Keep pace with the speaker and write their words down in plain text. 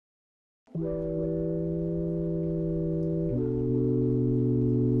Hello!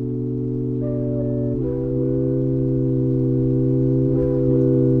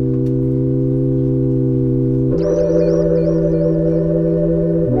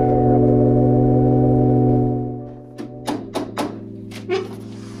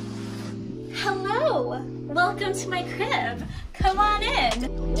 Welcome to my crib. Come on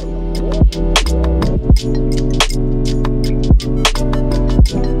in.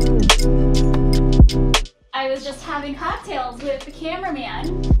 I was just having cocktails with the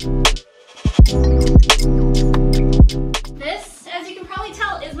cameraman. This, as you can probably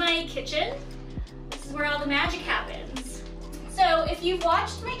tell, is my kitchen. This is where all the magic happens. So if you've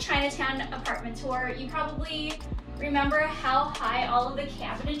watched my Chinatown apartment tour, you probably remember how high all of the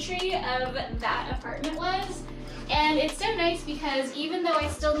cabinetry of that apartment was. And it's so nice because even though I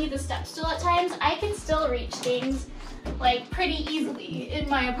still need the step stool at times, I can still reach things like pretty easily in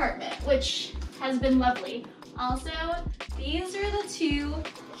my apartment, which has been lovely. Also, these are the two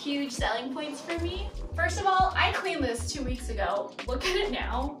huge selling points for me. First of all, I cleaned this 2 weeks ago. Look at it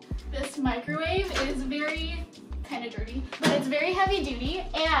now. This microwave is very kind of dirty, but it's very heavy duty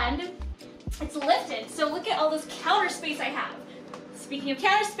and it's lifted. So look at all this counter space I have. Speaking of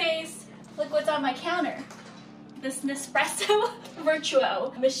counter space, look what's on my counter. This Nespresso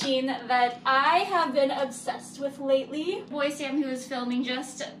Virtuo machine that I have been obsessed with lately. Boy Sam, who is filming,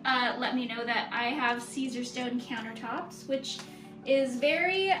 just let me know that I have Caesar stone countertops, which is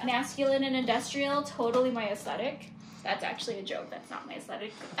very masculine and industrial, totally my aesthetic. That's actually a joke, that's not my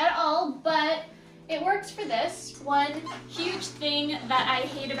aesthetic at all, but it works for this. One huge thing that I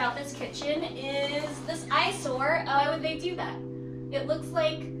hate about this kitchen is this eyesore. Why would they do that? It looks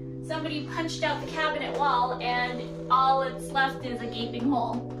like somebody punched out the cabinet wall and all it's left is a gaping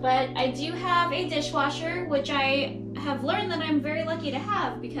hole. But I do have a dishwasher, which I have learned that I'm very lucky to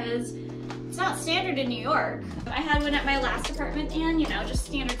have because it's not standard in New York. I had one at my last apartment and, you know, just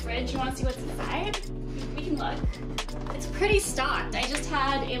standard fridge. You want to see what's inside? We can look. It's pretty stocked. I just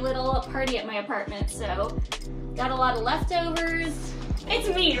had a little party at my apartment, so got a lot of leftovers. It's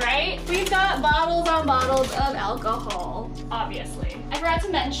me, right? We've got bottles on bottles of alcohol, obviously. I forgot to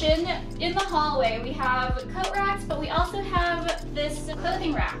mention, in the hallway we have coat racks, but we also have this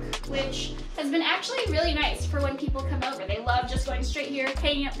clothing rack, which has been actually really nice for when people come over. They love just going straight here,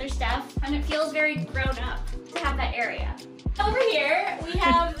 hanging up their stuff, and it feels very grown up to have that area. Over here, we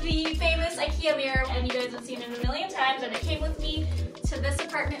have the famous IKEA mirror, and you guys have seen it a million times, and it came with me to this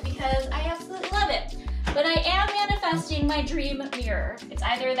apartment because I absolutely love it. But I am manifesting my dream mirror. It's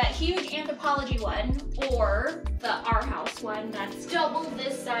either that huge Anthropologie one or the Our House one that's double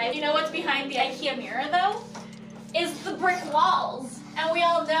this size. You know what's behind the IKEA mirror though? Is the brick walls. And we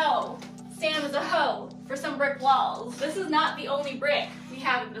all know Sam is a hoe for some brick walls. This is not the only brick we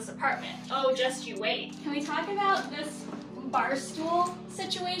have in this apartment. Oh, just you wait. Can we talk about this bar stool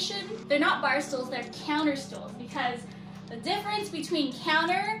situation? They're not bar stools, they're counter stools because the difference between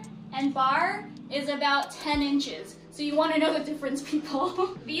counter and bar is about 10 inches. So you want to know the difference,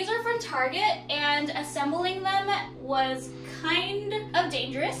 people. These are from Target, and assembling them was kind of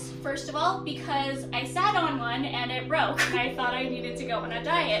dangerous, first of all, because I sat on one and it broke. I thought I needed to go on a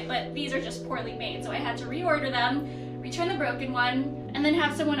diet, but these are just poorly made, so I had to reorder them, return the broken one, and then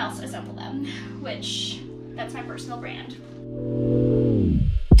have someone else assemble them, which, that's my personal brand.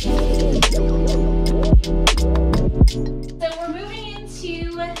 So we're moving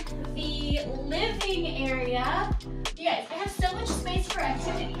into the living area. You guys, I have so much space for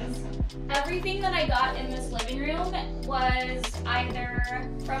activities. Everything that I got in this living room was either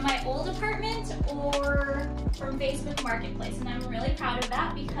from my old apartment or from Facebook Marketplace, and I'm really proud of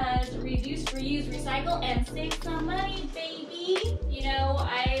that because reduce, reuse, recycle, and save some money, baby. You know,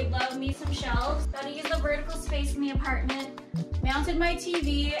 I love me some shelves. Gotta use the vertical space in the apartment. Mounted my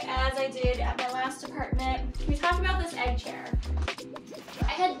TV as I did at my last apartment. Can we talk about this egg chair?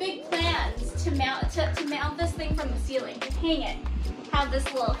 I had big plans to mount this thing from the ceiling, to hang it, have this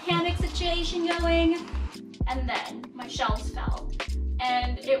little hammock situation going, and then my shelves fell.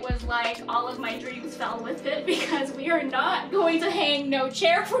 And it was like all of my dreams fell with it because we are not going to hang no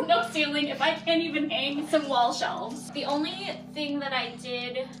chair from no ceiling if I can't even hang some wall shelves. The only thing that I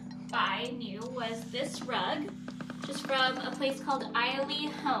did buy new was this rug, just from a place called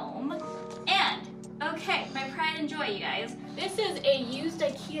Eiley Home. And, okay, my pride and joy, you guys. This is a used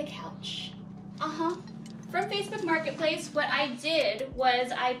IKEA couch. From Facebook Marketplace, what I did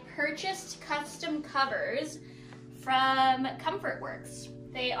was I purchased custom covers from ComfortWorks.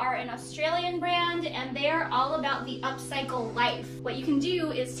 They are an Australian brand and they are all about the upcycle life. What you can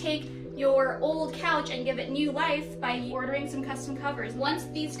do is take your old couch and give it new life by ordering some custom covers. Once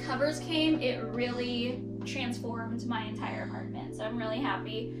these covers came, it really transformed my entire apartment. So I'm really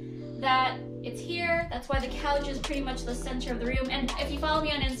happy that it's here. That's why the couch is pretty much the center of the room. And if you follow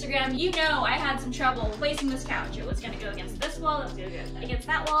me on Instagram, you know I had some trouble placing this couch. It was gonna go against this wall, it was gonna go against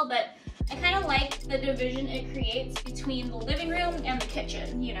that wall, but I kind of like the division it creates between the living room and the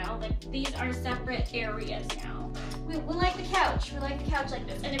kitchen, you know? Like, these are separate areas now. We like the couch. We like the couch like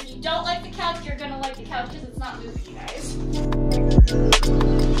this. And if you don't like the couch, you're gonna like the couch because it's not moving, you guys.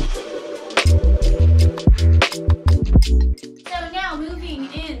 So now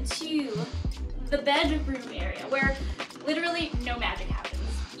moving into the bedroom area where literally no magic happens.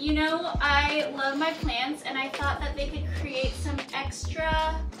 You know, I love my plants and I thought that they could create some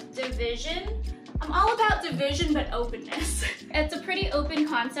extra division. I'm all about division but openness. It's a pretty open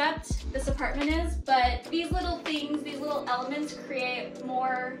concept, this apartment is, but these little things, these little elements create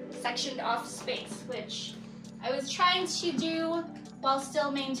more sectioned off space, which I was trying to do while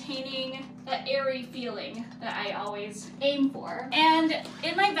still maintaining that airy feeling that I always aim for. And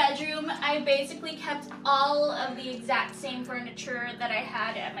in my bedroom, I basically kept all of the exact same furniture that I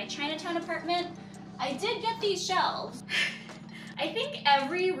had at my Chinatown apartment. I did get these shelves. I think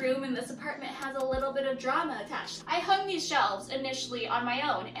every room in this apartment has a little bit of drama attached. I hung these shelves initially on my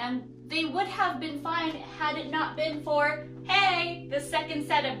own, and they would have been fine had it not been for, hey, the second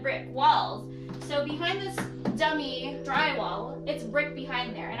set of brick walls. So behind this dummy drywall, it's brick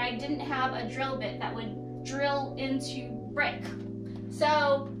behind there, and I didn't have a drill bit that would drill into brick.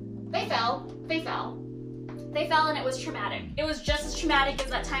 So they fell, and it was traumatic. It was just as traumatic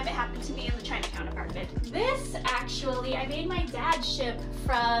as that time it happened to me in the Chinatown apartment. This actually, I made my dad ship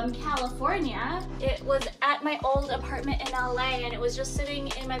from California. It was at my old apartment in LA, and it was just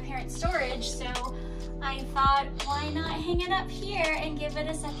sitting in my parents' storage, so I thought, why not hang it up here and give it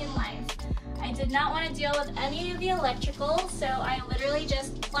a second life? I did not want to deal with any of the electrical, so I literally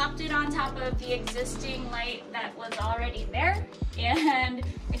just plopped it on top of the existing light that was already there. And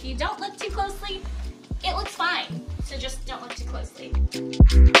if you don't look too closely, it looks fine. So just don't look too closely.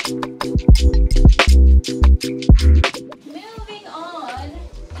 Moving on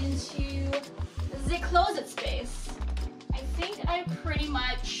into the closet space. I think I pretty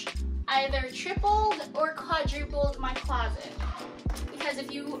much either tripled or quadrupled my closet. Because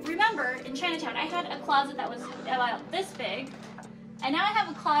if you remember, in Chinatown, I had a closet that was about this big, and now I have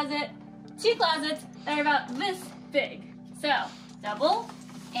a closet, two closets that are about this big. So, double,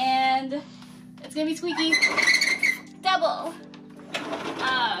 and it's gonna be squeaky, double.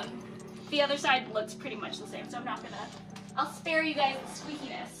 The other side looks pretty much the same, so I'll spare you guys the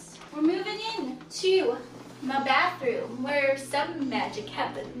squeakiness. We're moving in to my bathroom where some magic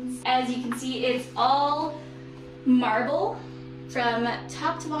happens. As you can see, it's all marble. From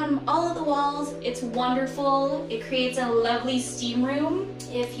top to bottom, all of the walls, it's wonderful. It creates a lovely steam room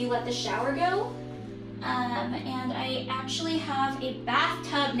if you let the shower go. And I actually have a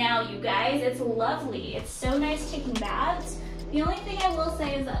bathtub now, you guys. It's lovely. It's so nice taking baths. The only thing I will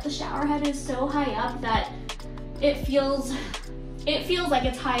say is that the shower head is so high up that it feels like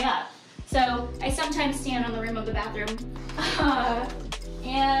it's high up. So I sometimes stand on the rim of the bathroom.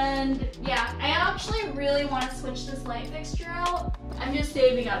 And yeah, I actually really want to switch this light fixture out. I'm just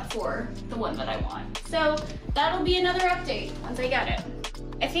saving up for the one that I want. So that'll be another update once I get it.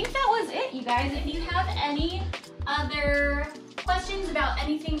 I think that was it, you guys. If you have any other questions about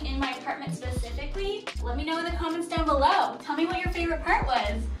anything in my apartment specifically, let me know in the comments down below. Tell me what your favorite part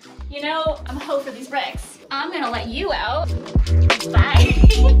was. You know, I'm a hoe for these bricks. I'm gonna let you out. Bye.